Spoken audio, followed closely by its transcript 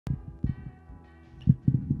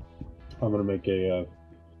I'm gonna make a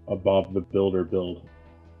Bob the Builder build.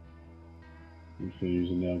 I'm just gonna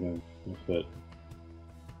use a nail gun. That's it.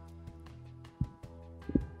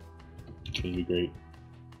 It's gonna be great.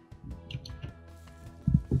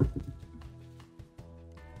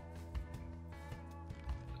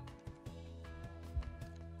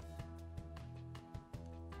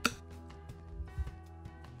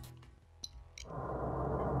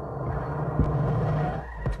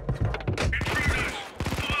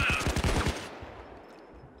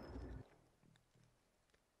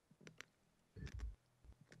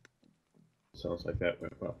 Sounds like that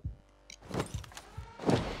went well.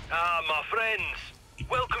 Ah, my friends.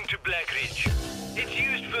 Welcome to Blackridge. It's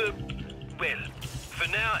used for, well, for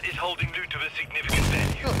now it's holding loot of a significant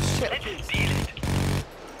value. Oh shit. Let's steal it.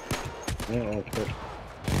 Oh, okay.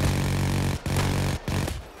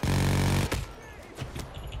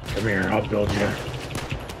 Come here, I'll build you.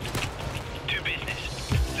 To business.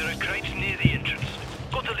 There are crates near the entrance.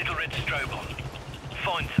 Got a little red strobe on.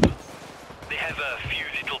 Find them. They have a few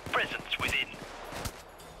little presents within.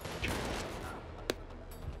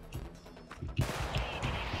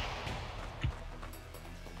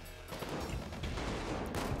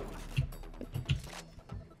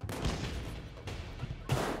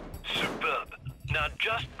 Superb. Now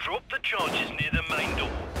just drop the charges near the main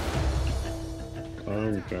door.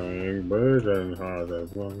 I'm carrying burden harder.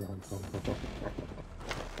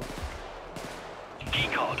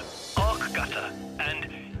 Keycard, arc gutter, and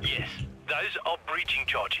yes, those are breaching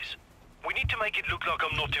charges. We need to make it look like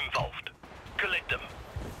I'm not involved. Collect them.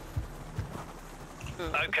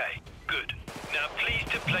 Okay, good. Now please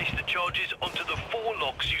to place the charges onto the 4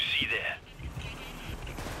 locks you see there.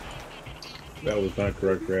 That was not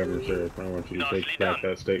correct grammar, sir. I want you to Nicely take back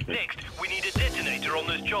done. that statement. Next, we need a detonator on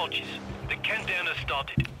those charges. The countdown has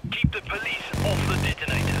started. Keep the police off the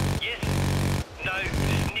detonator. Yes? No,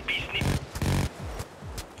 snippy snip.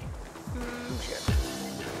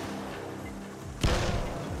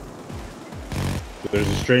 There's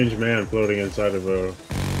a strange man floating inside of a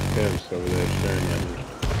fence over there staring at me.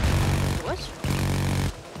 What?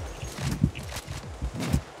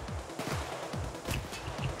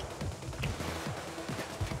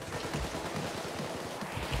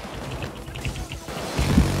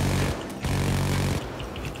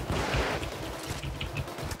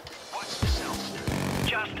 Watch yourself.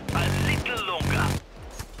 Just a little longer.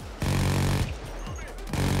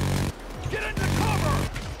 Get into cover!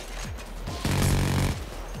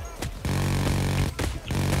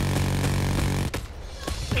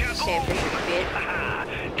 Shame for your bit. Aha!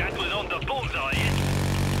 That was on the bullseye, yes?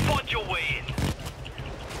 Fight your way in.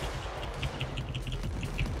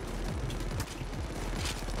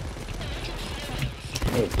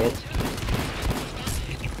 Oh, fuck.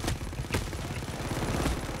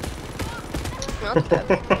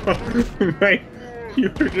 Mate, you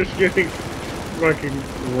were just getting fucking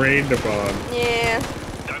rained upon. Yeah.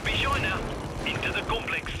 Don't be shy now. Into the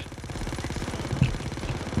complex.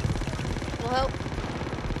 Well,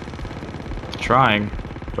 Trying,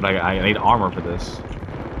 but I need armor for this.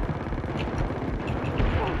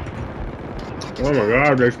 Oh my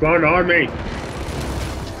god, they spawned on me!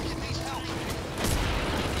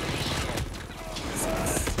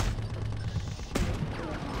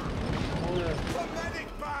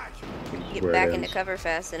 get Where back it into is. cover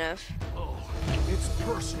fast enough.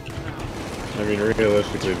 I mean,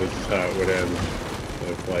 realistically, this is how it would end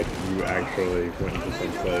if, like, you actually went to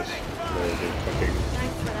some place where the fucking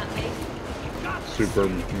super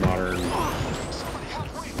modern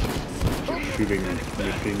shooting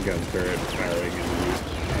machine gun turret firing into you.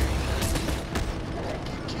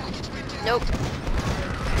 Nope.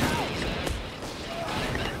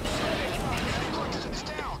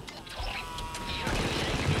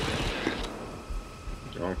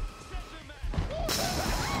 Oh.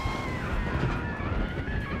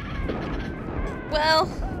 Well,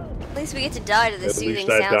 at least we get to die to the At soothing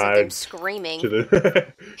least I sounds of them died screaming. To the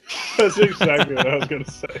That's exactly what I was gonna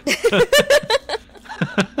say.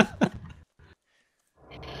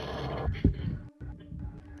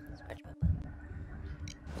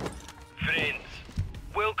 Friends,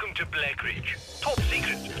 welcome to Blackridge. Top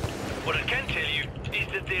secret. What I can tell you is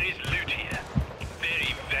that there is loot here.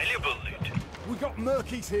 Very valuable loot. We got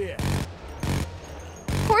Murkies here.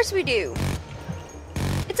 Of course we do.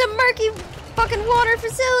 It's a murky fucking water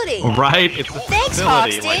facility. Right? It's a Thanks,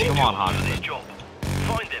 facility. Hoxton. Like, come on, For this Hoxton. job.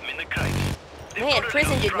 Find them in the crates. They've Man, got a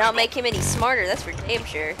prison little did not strobe make him any smarter, that's for damn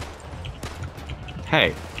sure.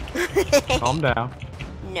 Hey, calm down.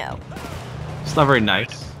 No. It's not very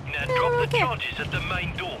nice. on. Now drop the okay. charges at the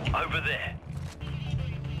main door over there.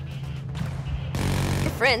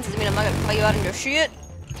 Your friends doesn't mean I'm not gonna call you out on your shit.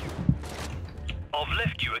 I've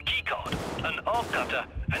left you a keycard, an arc cutter,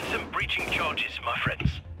 and some breaching charges, my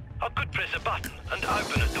friends. I could press a button and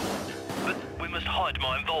open a door, but we must hide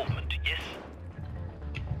my involvement, yes?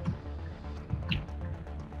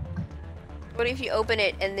 What if you open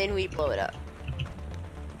it and then we blow it up?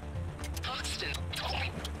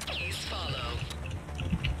 Please follow.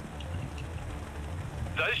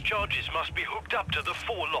 Those charges must be hooked up to the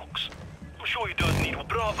 4 locks. I'm sure you don't need a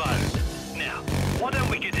Bravo. Now, why don't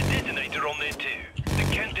we get a detonator on there too? The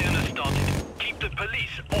countdown has started. Keep the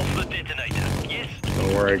police off the detonator. Yes.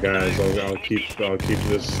 Don't worry, guys. I'll keep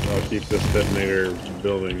this detonator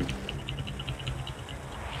building.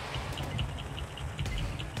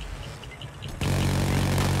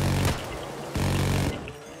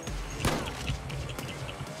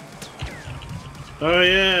 Oh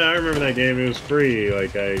yeah, I remember that game. It was free.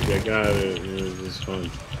 Like I got it. It was fun.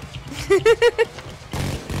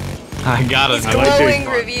 I got it. His glowing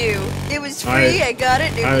review. It was free. I got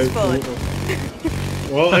it. It was fun.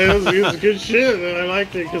 Well, it was good shit, and I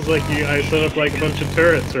liked it because like I set up like a bunch of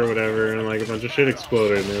turrets or whatever, and like a bunch of shit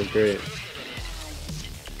exploded, and it was great.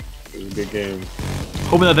 It was a good game.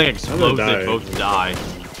 Hoping that thing explodes, they both die.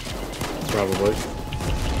 Probably.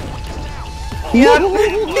 Yep.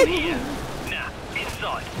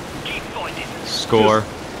 Score.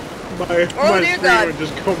 My dear screen God. went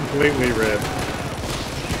just completely red.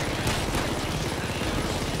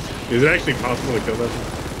 Is it actually possible to kill that thing?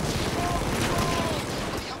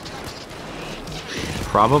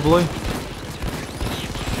 Probably.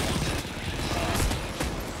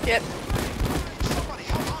 Yep.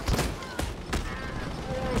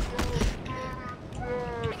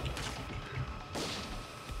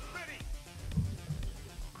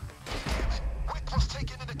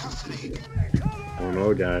 Oh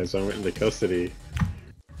no, guys, I went into custody.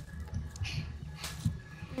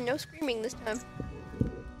 No screaming this time.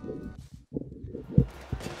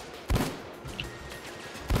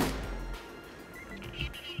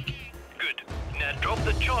 Good. Now drop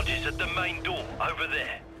the charges at the main door over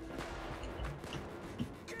there.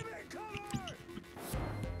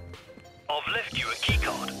 I've left you a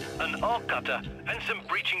keycard, an arc cutter, and some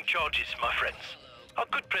breaching charges, my friends. I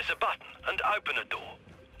could press a button and open a door,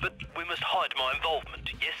 but we must hide my involvement,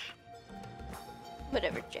 yes?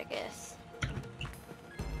 Whatever, jackass.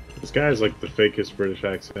 This guy has like the fakest British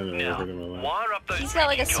accent I've Now, ever heard in my life. wire up those He's got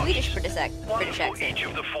like a breaching Swedish charges. One British for accent. each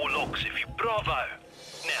of the 4 locks, if you bravo.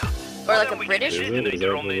 Now, Or why like don't a we British? get Is the it? Is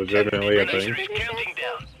detonator that on there too? legitimately a The thing? laser is counting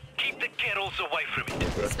down. Keep the kettles away from it.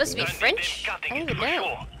 It's supposed to be Don't need French? them I cutting don't it even for know.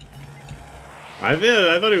 sure. I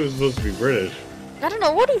thought he was supposed to be British. I don't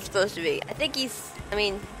know what he's supposed to be. I think he's,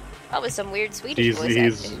 probably some weird Swedish voice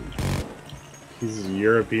acting. He's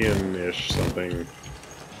European-ish something.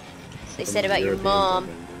 They said about your European mom.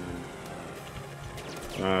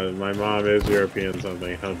 something. My mom is European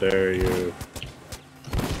something. How dare you?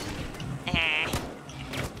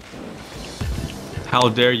 How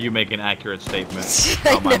dare you make an accurate statement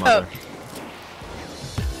I about my know. mother?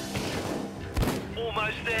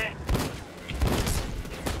 Almost there.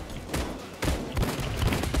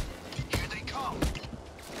 Here they come.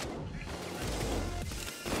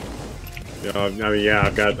 Yeah,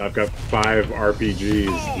 I've got 5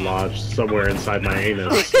 RPGs lodged somewhere inside my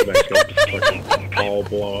anus that go fucking all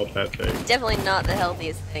blow up that thing. Definitely not the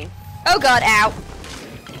healthiest thing. Oh god, ow!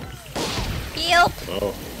 Help!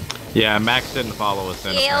 Oh, Yeah, Max didn't follow us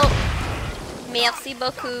in. Help! Merci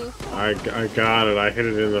beaucoup. I got it. I hit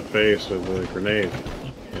it in the face with a grenade,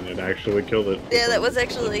 and it actually killed it. Yeah, that was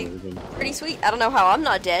actually pretty sweet. I don't know how I'm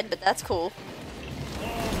not dead, but that's cool.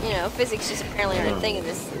 You know, physics just apparently aren't a thing in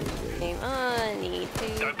this game. I need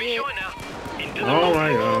to Don't be get... shy now. Into the Oh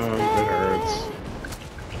my god, it hurts.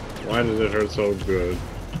 Why does it hurt so good?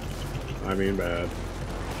 I mean bad.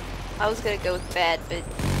 I was gonna go with bad, but...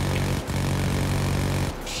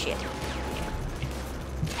 Shit.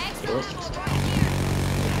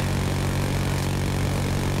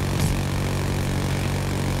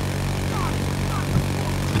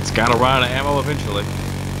 It's gotta run out of ammo eventually.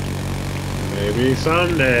 Maybe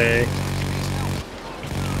someday.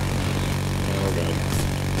 Oh god.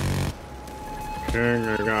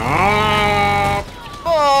 Ah!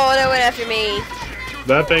 Oh, that went after me.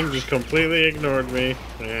 That thing just completely ignored me.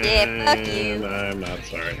 Yeah, fuck you. And I'm not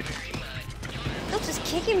sorry. Still just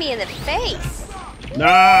kicking me in the face. No,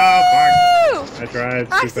 Woo! fuck. I tried.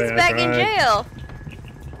 Oxton's Stupei, back I in tried. jail.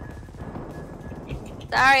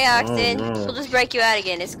 Sorry, Oxton. Oh, no. She'll just break you out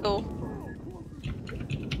again. It's cool.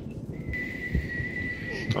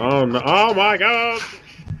 Oh no! Oh my god!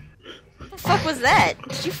 What the fuck was that?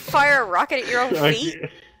 Did you fire a rocket at your own feet?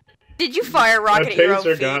 Did you fire a rocket A at your own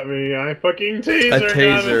taser feet? got me. I fucking taser A got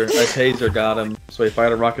taser got him. So he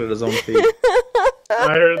fired a rocket at his own feet.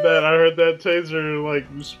 I heard that taser like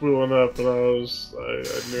spooling up, and I knew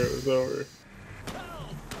it was over.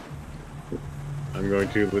 I'm going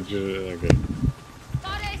to legit. Okay.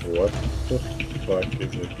 What the fuck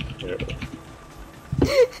is it?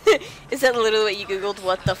 Is that literally what you googled?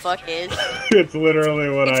 What the fuck is? It's literally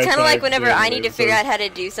what I. It's kind of like typed whenever in. I need to It figure says, out how to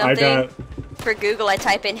do something. I got For Google, I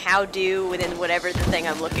type in "how do" within whatever the thing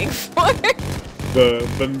I'm looking for.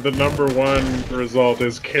 the number one result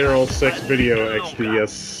is Carol 6 video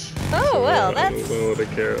XDS. Oh well, I don't know what a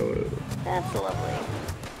Carol is. that's lovely.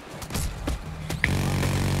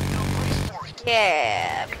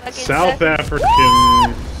 Yeah. Fucking South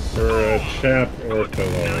African for a chap or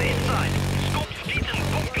pillow. Inside. Stop speed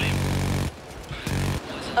and buckling.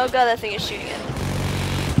 Oh god, that thing is shooting at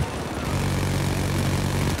me.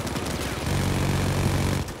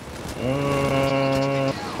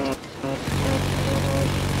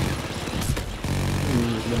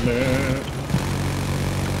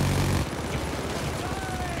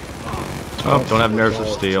 Oh, don't have nerves of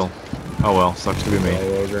steel. Oh well, sucks to be me. All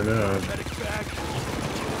over now.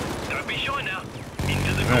 Don't be shy now.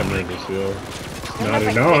 Into the I have nerves of steel. I Not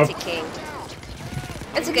don't know if I can enough. get to King.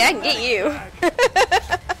 It's okay, I can get you.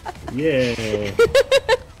 Yeah.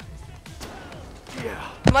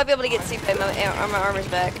 I might be able to get Stupei. My armor's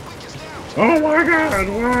back. Oh my god,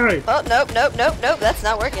 why? Oh, nope, nope, nope, nope. That's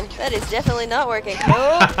not working. That is definitely not working.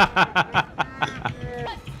 Nope.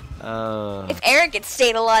 If Eric had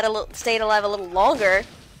stayed alive a little longer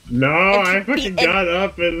No, And I to fucking be- got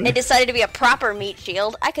up and... and decided to be a proper meat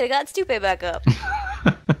shield, I could have got Stupei back up.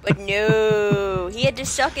 But no, he had to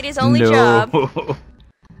suck at his only job.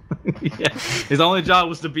 Yeah, his only job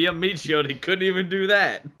was to be a meat shield. He couldn't even do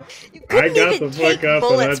that. You I couldn't got even the fuck take up and I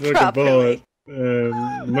bullets took properly. a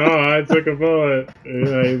bullet. No, I took a bullet.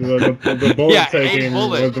 The bullet Yeah, taking 8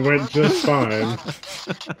 bullets. went just fine.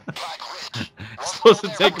 It's supposed to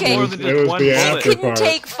take Okay. more than It just was one the bullet. after- Couldn't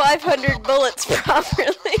take 500 bullets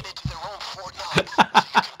properly.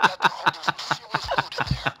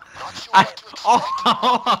 All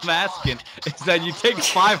I'm asking is that you take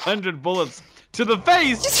 500 bullets to the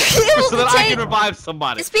face Just be able so to that I take- can revive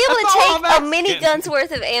somebody. Just be able That's to all take I'm a asking. minigun's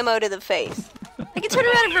worth of ammo to the face. I can turn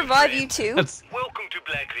around and revive you too. That's- Welcome to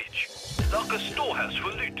Blackridge. Like a storehouse for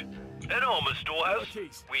loot. An armor storehouse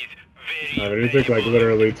with very It took like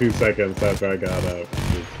literally 2 seconds after I got up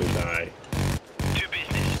to die. To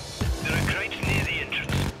business. There are crates near the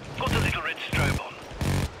entrance. Got a little red strobe on.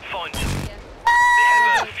 Find them.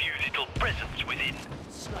 They have a few little presents within.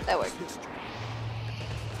 That worked.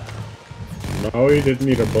 No, he didn't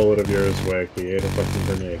need a bullet of yours, Wick. He ate a fucking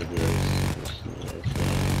grenade of yours.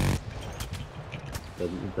 The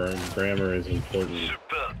grammar is important.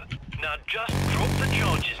 Superb. Now just drop the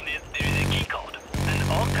charges near the keycard, an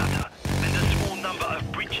arc cutter, and a small number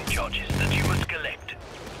of breaching charges that you must collect.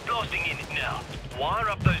 Blasting in it now. Wire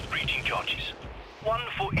up those breaching charges. One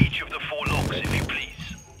for each of the 4 locks, if you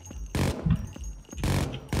please.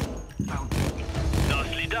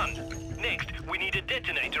 Nicely done. Next, we need a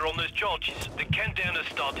detonator on those charges. The countdown has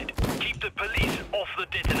started. Keep the police off the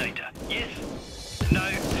detonator. Yes? No?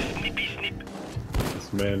 Snippy snip.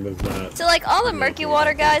 This man does not. So like all the Murky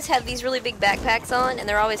Water guys have these really big backpacks on and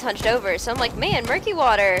they're always hunched over. So I'm like, man, Murky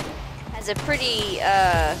Water has a pretty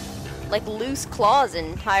like loose clause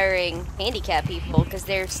in hiring handicapped people because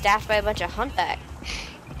they're staffed by a bunch of humpback.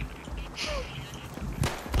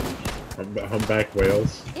 Humpback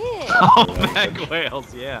whales. Yeah. Oh, Meg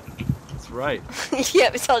Wales, yeah. That's right.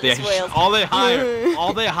 Yep, it's all just Yeah, whales. all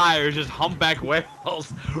they hire is just humpback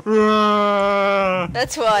whales.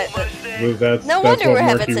 That's what. Almost there. That's No that's wonder what we're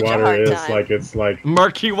having murky such a water hard is. time. It's like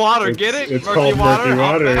Murky water, get it? It's murky called water, murky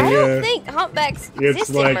water. humpback. I Yeah. don't think humpbacks It's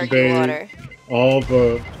exist like in Murky they- Water. all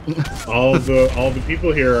the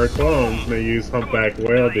people here are clones. And they use humpback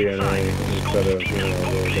whale DNA instead of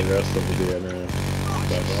the rest of the DNA.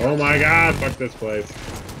 But, oh my god! Fuck this place.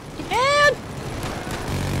 And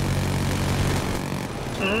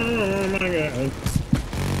Oh my god.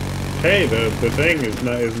 Hey, the thing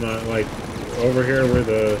is not like over here where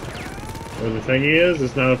the thingy is.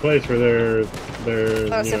 It's not a place where they're.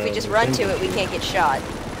 oh, so if we just run to it, we can't get shot.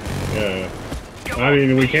 Yeah. I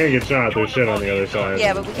mean, we can get shot. There's shit on the other side.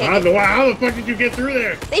 Yeah, but we can't How get- how the fuck did you get through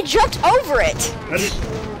there? They jumped over it.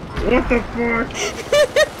 What the fuck?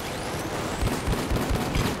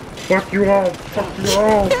 Fuck you all! Fuck you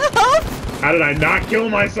all! How did I not kill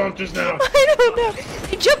myself just now? I don't know.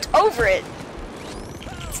 They jumped over it.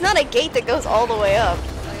 It's not a gate that goes all the way up.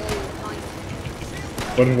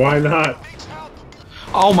 But why not?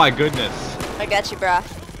 Oh my goodness. I got you, brah.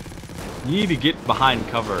 You need to get behind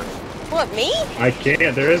cover. What, me? I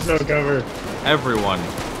can't. There is no cover. Everyone.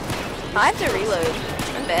 I have to reload.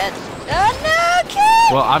 I'm bad. Oh no,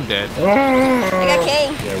 King! Well, I'm dead. I got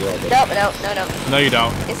King. Yeah, we're all dead. No. No, you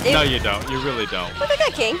don't. Yes, dude. No, you don't. You really don't. Look, I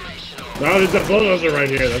got King. No, there's a bulldozer right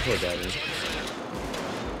here. That's what got me.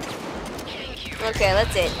 Okay,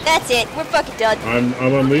 that's it. That's it. We're fucking done.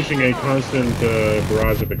 I'm unleashing a constant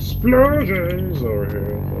barrage of explosions over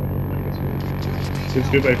here. Shoot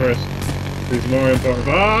Stupei first. He's more important.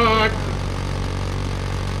 Fuck!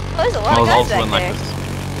 Oh, there's a lot of guys back there.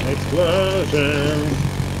 Explosions.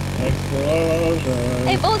 Explosions.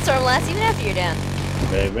 Hey, bullets don't last even after you're down.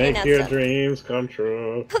 They make not your some. dreams come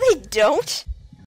true. No, they don't.